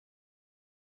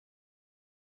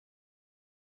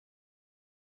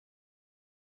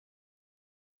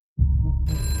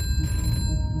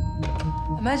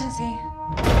Emergency.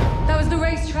 That was the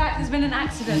racetrack. There's been an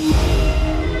accident.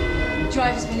 The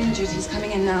driver's been injured. He's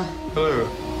coming in now. Hello.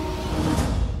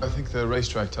 I think the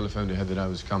racetrack telephoned ahead that I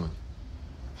was coming.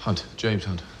 Hunt. James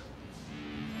Hunt.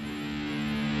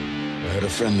 I had a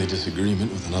friendly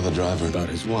disagreement with another driver about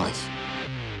his wife.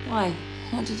 Why?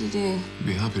 What did he do? I'd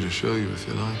be happy to show you if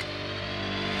you like.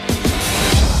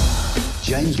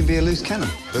 James can be a loose cannon,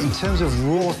 but in terms of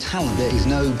raw talent, there is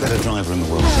no better driver in the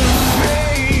world.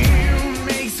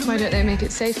 Why don't they make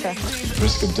it safer?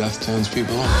 Risk of death turns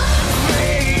people on.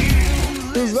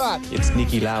 Who's that? It's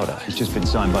Niki Lauda. He's just been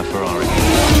signed by Ferrari.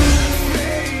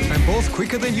 I'm both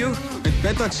quicker than you and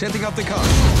better at setting up the car.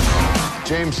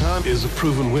 James Hunt is a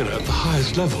proven winner at the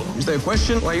highest level. Is there a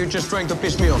question, or are you just trying to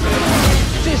piss me off?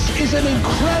 This is an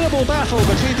incredible battle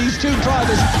between these two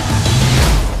drivers.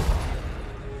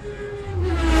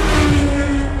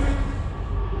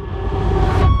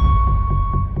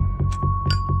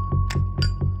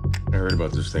 I heard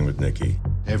about this thing with Niki.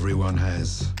 Everyone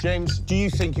has. James, do you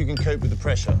think you can cope with the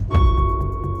pressure?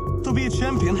 To be a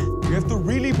champion, you have to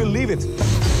really believe it.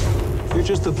 You're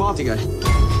just a party guy.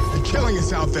 They're killing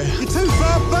us out there. You're too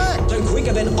far back! I'm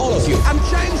quicker than all of you. And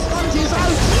James Hunt is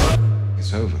out!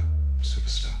 It's over,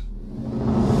 superstar.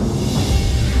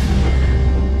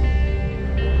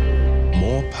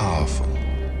 More powerful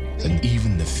than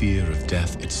even the fear of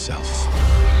death itself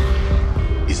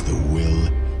is the will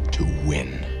to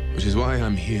win. Which is why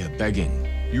I'm here begging.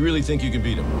 You really think you can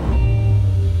beat him?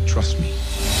 Trust me.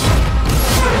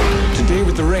 Today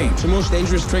with the rain, it's the most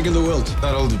dangerous track in the world.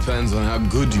 That all depends on how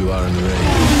good you are in the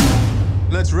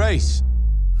rain. Let's race.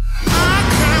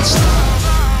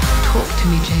 Talk to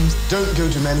me, James. Don't go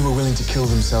to men who are willing to kill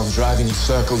themselves driving in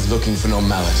circles looking for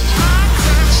normality.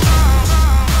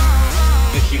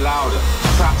 Niki Lauda,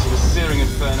 trapped in a searing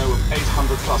inferno of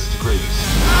 800+ degrees.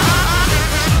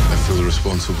 I feel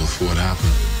responsible for what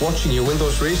happened. Watching you win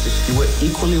those races, you were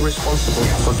equally responsible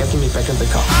for getting me back in the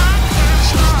car.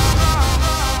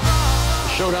 The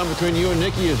showdown between you and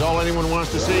Niki is all anyone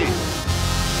wants to see.